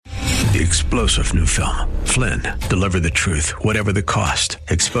The explosive new film, Flynn, deliver the truth, whatever the cost,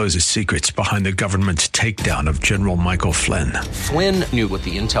 exposes secrets behind the government's takedown of General Michael Flynn. Flynn knew what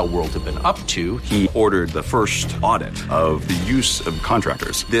the intel world had been up to. He ordered the first audit of the use of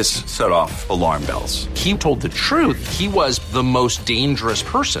contractors. This set off alarm bells. He told the truth. He was the most dangerous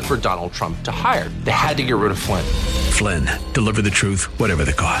person for Donald Trump to hire. They had to get rid of Flynn. Flynn, deliver the truth, whatever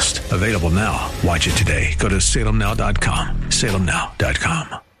the cost. Available now. Watch it today. Go to salemnow.com.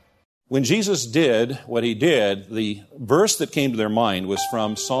 salemnow.com. When Jesus did what he did, the verse that came to their mind was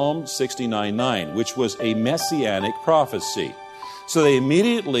from Psalm 69:9, which was a messianic prophecy. So they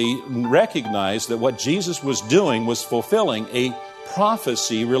immediately recognized that what Jesus was doing was fulfilling a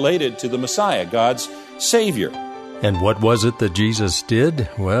prophecy related to the Messiah, God's Savior. And what was it that Jesus did?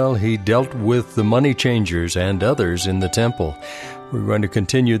 Well, he dealt with the money changers and others in the temple. We're going to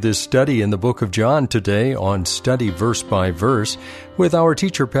continue this study in the book of John today on Study Verse by Verse with our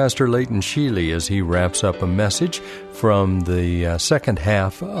teacher, Pastor Leighton Sheely, as he wraps up a message from the second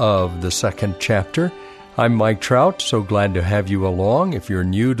half of the second chapter. I'm Mike Trout, so glad to have you along. If you're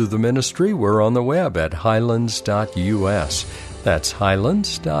new to the ministry, we're on the web at highlands.us. That's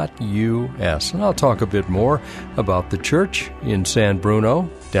highlands.us. And I'll talk a bit more about the church in San Bruno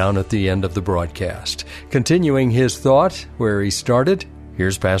down at the end of the broadcast. Continuing his thought where he started,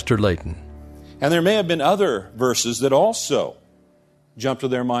 here's Pastor Leighton. And there may have been other verses that also jumped to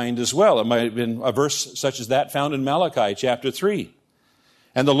their mind as well. It might have been a verse such as that found in Malachi chapter 3.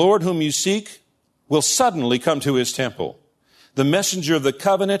 And the Lord whom you seek will suddenly come to his temple, the messenger of the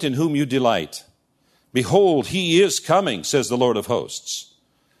covenant in whom you delight. Behold, he is coming, says the Lord of hosts.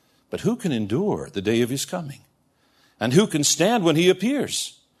 But who can endure the day of his coming? And who can stand when he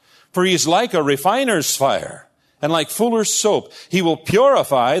appears? For he is like a refiner's fire, and like fuller's soap. He will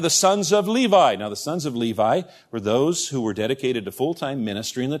purify the sons of Levi. Now, the sons of Levi were those who were dedicated to full-time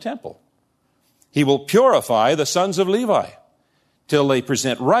ministry in the temple. He will purify the sons of Levi till they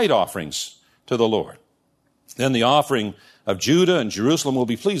present right offerings to the Lord. Then the offering of Judah and Jerusalem will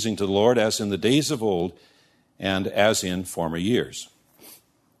be pleasing to the Lord, as in the days of old and as in former years.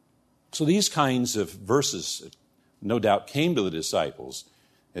 So these kinds of verses no doubt came to the disciples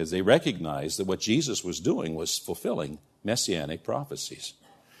as they recognized that what Jesus was doing was fulfilling messianic prophecies.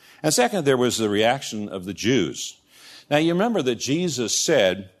 And second, there was the reaction of the Jews. Now you remember that Jesus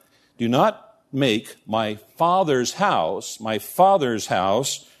said, do not make my Father's house,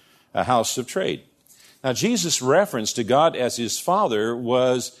 a house of trade. Now, Jesus' reference to God as his Father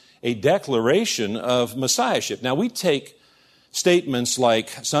was a declaration of messiahship. Now, we take statements like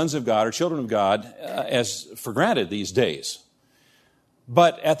sons of God or children of God as for granted these days.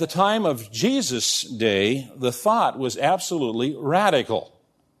 But at the time of Jesus' day, the thought was absolutely radical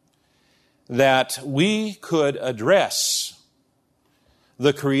that we could address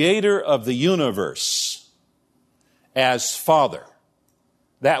the creator of the universe as Father.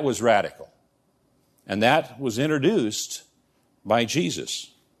 That was radical. And that was introduced by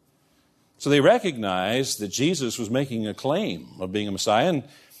Jesus. So they recognized that Jesus was making a claim of being a Messiah,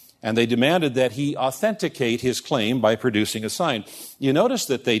 and they demanded that he authenticate his claim by producing a sign. You notice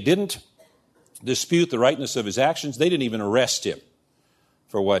that they didn't dispute the rightness of his actions. They didn't even arrest him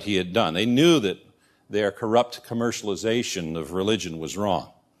for what he had done. They knew that their corrupt commercialization of religion was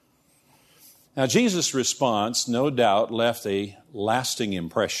wrong. Now, Jesus' response, no doubt, left a lasting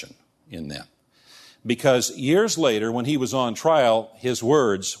impression in them. Because years later, when he was on trial, his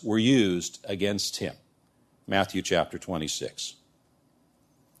words were used against him. Matthew chapter 26.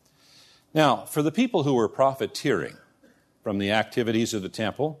 Now, for the people who were profiteering from the activities of the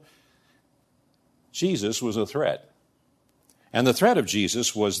temple, Jesus was a threat. And the threat of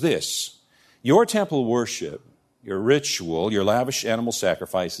Jesus was this: your temple worship, your ritual, your lavish animal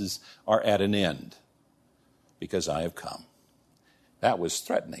sacrifices are at an end because I have come. That was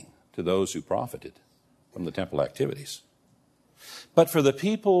threatening to those who profited from the temple activities. But for the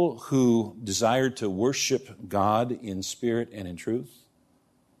people who desired to worship God in spirit and in truth,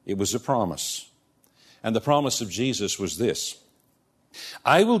 it was a promise. And the promise of Jesus was this: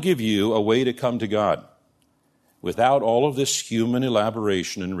 I will give you a way to come to God without all of this human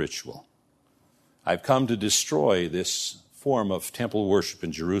elaboration and ritual. I've come to destroy this form of temple worship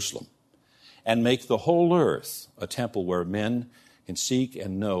in Jerusalem and make the whole earth a temple where men can seek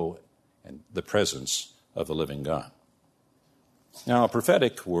and know the presence of the living God. Now, a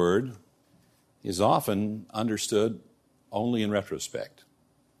prophetic word is often understood only in retrospect,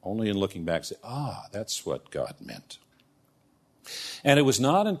 only in looking back, say, that's what God meant. And it was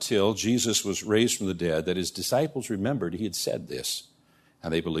not until Jesus was raised from the dead that his disciples remembered he had said this,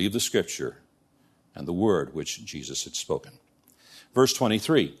 and they believed the Scripture and the word which Jesus had spoken. Verse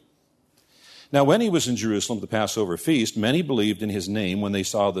 23, Now, when he was in Jerusalem at the Passover feast, many believed in his name when they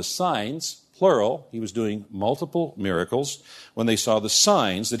saw the signs, plural, he was doing multiple miracles, when they saw the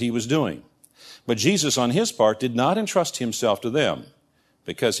signs that he was doing. But Jesus, on his part, did not entrust himself to them,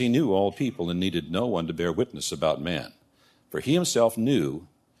 because he knew all people and needed no one to bear witness about man. For he himself knew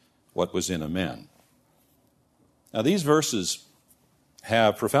what was in a man. Now, these verses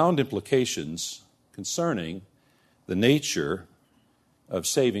have profound implications concerning the nature of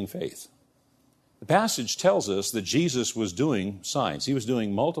saving faith. The passage tells us that Jesus was doing signs. He was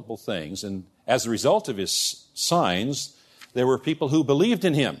doing multiple things, and as a result of his signs, there were people who believed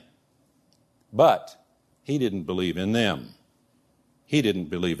in him. But he didn't believe in them. He didn't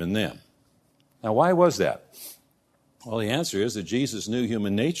believe in them. Now, why was that? Well, the answer is that Jesus knew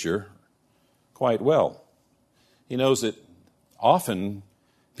human nature quite well. He knows that often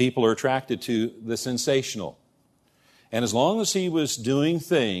people are attracted to the sensational. And as long as he was doing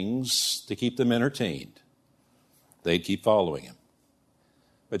things to keep them entertained, they'd keep following him.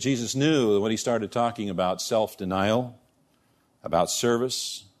 But Jesus knew that when he started talking about self-denial, about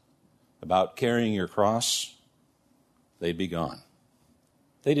service, about carrying your cross, they'd be gone.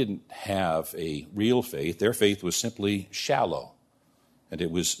 They didn't have a real faith. Their faith was simply shallow, and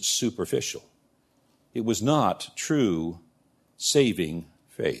it was superficial. It was not true saving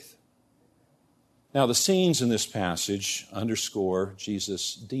faith. Now, the scenes in this passage underscore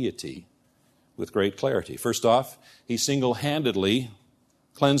Jesus' deity with great clarity. First off, he single-handedly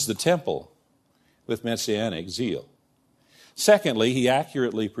cleansed the temple with messianic zeal. Secondly, he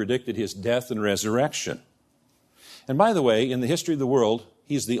accurately predicted his death and resurrection. And by the way, in the history of the world,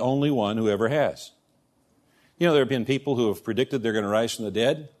 he's the only one who ever has. You know, there have been people who have predicted they're going to rise from the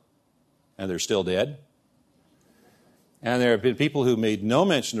dead, and they're still dead. And there have been people who made no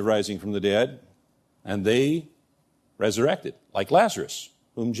mention of rising from the dead, and they resurrected, like Lazarus,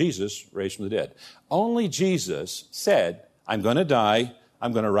 whom Jesus raised from the dead. Only Jesus said, I'm going to die,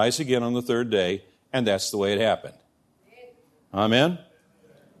 I'm going to rise again on the third day, and that's the way it happened. Amen?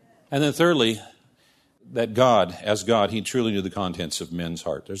 And then thirdly, that God, as God, he truly knew the contents of men's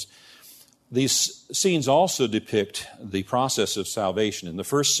heart. These scenes also depict the process of salvation. In the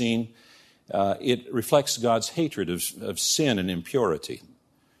first scene, it reflects God's hatred of sin and impurity.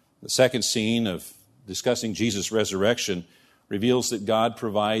 The second scene of discussing Jesus' resurrection reveals that God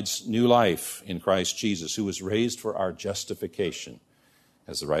provides new life in Christ Jesus, who was raised for our justification,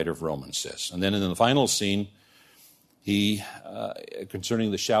 as the writer of Romans says. And then in the final scene,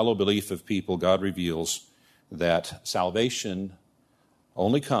 concerning the shallow belief of people, God reveals that salvation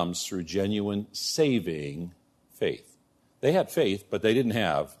only comes through genuine saving faith. They had faith, but they didn't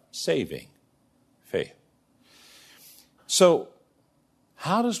have saving faith. So,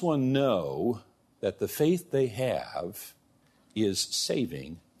 how does one know that the faith they have is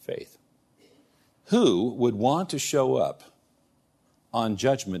saving faith? Who would want to show up on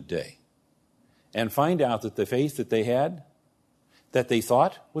Judgment Day and find out that the faith that they had, that they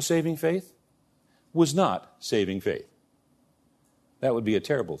thought was saving faith, was not saving faith? That would be a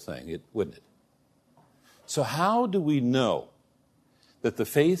terrible thing, wouldn't it? So how do we know that the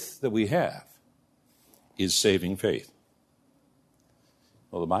faith that we have is saving faith?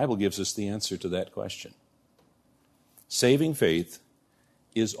 Well, the Bible gives us the answer to that question. Saving faith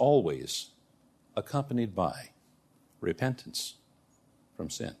is always accompanied by repentance from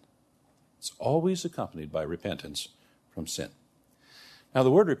sin. It's always accompanied by repentance from sin. Now,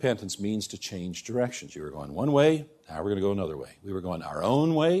 the word repentance means to change directions. You were going one way, now we're going to go another way. We were going our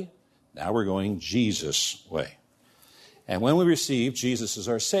own way, now we're going Jesus' way. And when we receive Jesus as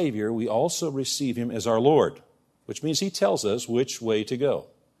our Savior, we also receive Him as our Lord, which means He tells us which way to go.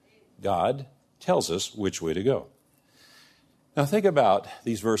 God tells us which way to go. Now, think about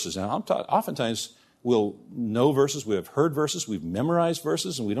these verses. Now, oftentimes we'll know verses, we have heard verses, we've memorized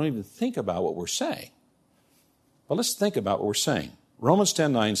verses, and we don't even think about what we're saying. But let's think about what we're saying. Romans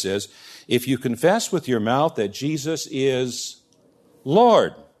 10:9 says, if you confess with your mouth that Jesus is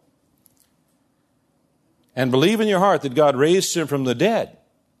Lord and believe in your heart that God raised Him from the dead,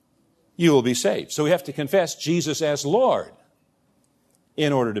 you will be saved. So we have to confess Jesus as Lord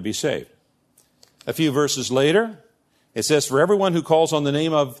in order to be saved. A few verses later, it says, for everyone who calls on the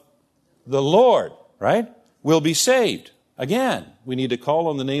name of the Lord, right, will be saved. Again, we need to call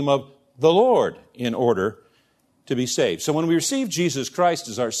on the name of the Lord in order to be saved. So when we receive Jesus Christ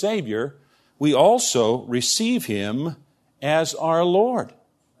as our Savior, we also receive Him as our Lord.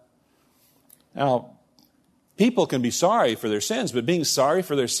 Now, people can be sorry for their sins, but being sorry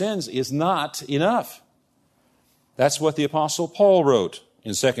for their sins is not enough. That's what the Apostle Paul wrote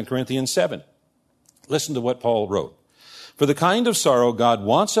in 2 Corinthians 7. Listen to what Paul wrote. For the kind of sorrow God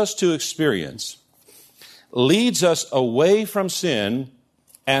wants us to experience leads us away from sin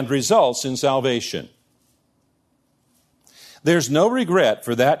and results in salvation. There's no regret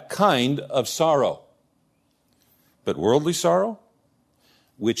for that kind of sorrow. But worldly sorrow,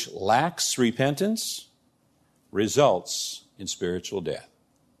 which lacks repentance, results in spiritual death.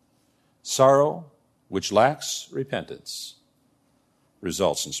 Sorrow, which lacks repentance,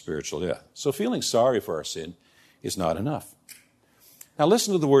 results in spiritual death. So feeling sorry for our sin is not enough. Now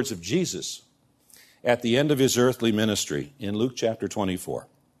listen to the words of Jesus at the end of his earthly ministry in Luke chapter 24.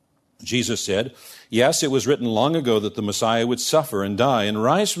 Jesus said, "Yes, it was written long ago that the Messiah would suffer and die and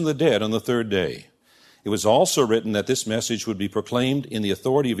rise from the dead on the third day. It was also written that this message would be proclaimed in the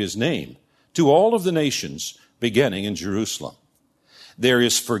authority of his name to all of the nations, beginning in Jerusalem. There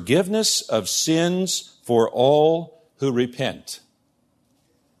is forgiveness of sins for all who repent."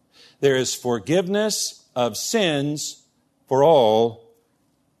 There is forgiveness of sins for all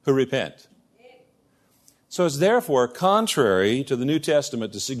who repent. So it's therefore contrary to the New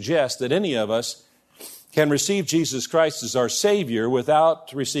Testament to suggest that any of us can receive Jesus Christ as our Savior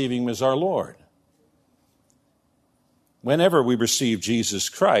without receiving Him as our Lord. Whenever we receive Jesus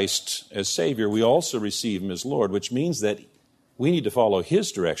Christ as Savior, we also receive Him as Lord, which means that we need to follow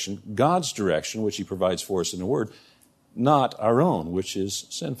His direction, God's direction, which He provides for us in the Word, not our own, which is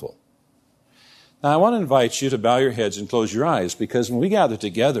sinful. Now, I want to invite you to bow your heads and close your eyes, because when we gather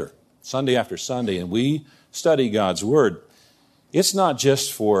together Sunday after Sunday and we study God's Word, it's not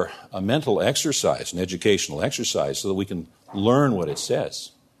just for a mental exercise, an educational exercise, so that we can learn what it says.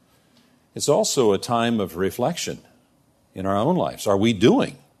 It's also a time of reflection in our own lives. Are we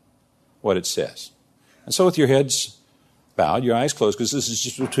doing what it says? And so with your heads bowed, your eyes closed, because this is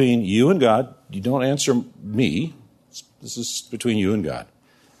just between you and God. You don't answer me. This is between you and God.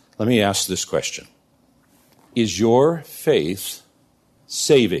 Let me ask this question. Is your faith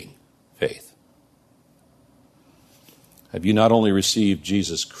saving faith? Have you not only received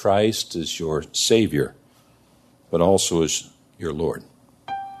Jesus Christ as your Savior, but also as your Lord?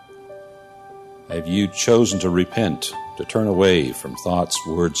 Have you chosen to repent, to turn away from thoughts,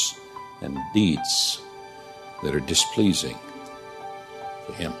 words, and deeds that are displeasing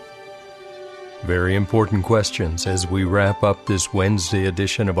to Him? Very important questions as we wrap up this Wednesday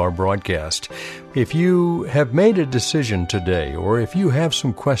edition of our broadcast. If you have made a decision today, or if you have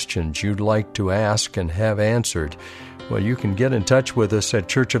some questions you'd like to ask and have answered, well, you can get in touch with us at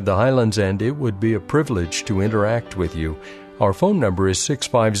Church of the Highlands, and it would be a privilege to interact with you. Our phone number is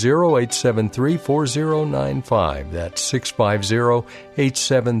 650-873-4095. That's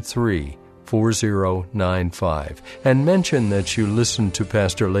 650-873-4095. And mention that you listen to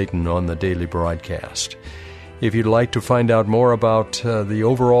Pastor Layton on the daily broadcast. If you'd like to find out more about the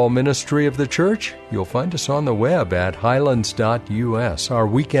overall ministry of the church, you'll find us on the web at highlands.us. Our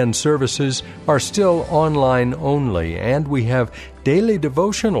weekend services are still online only, and we have daily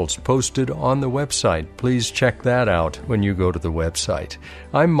devotionals posted on the website. Please check that out when you go to the website.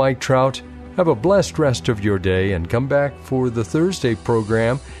 I'm Mike Trout. Have a blessed rest of your day, and come back for the Thursday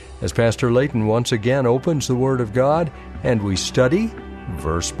program as Pastor Layton once again opens the Word of God and we study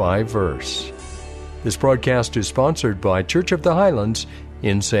verse by verse. This broadcast is sponsored by Church of the Highlands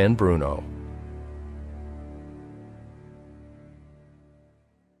in San Bruno.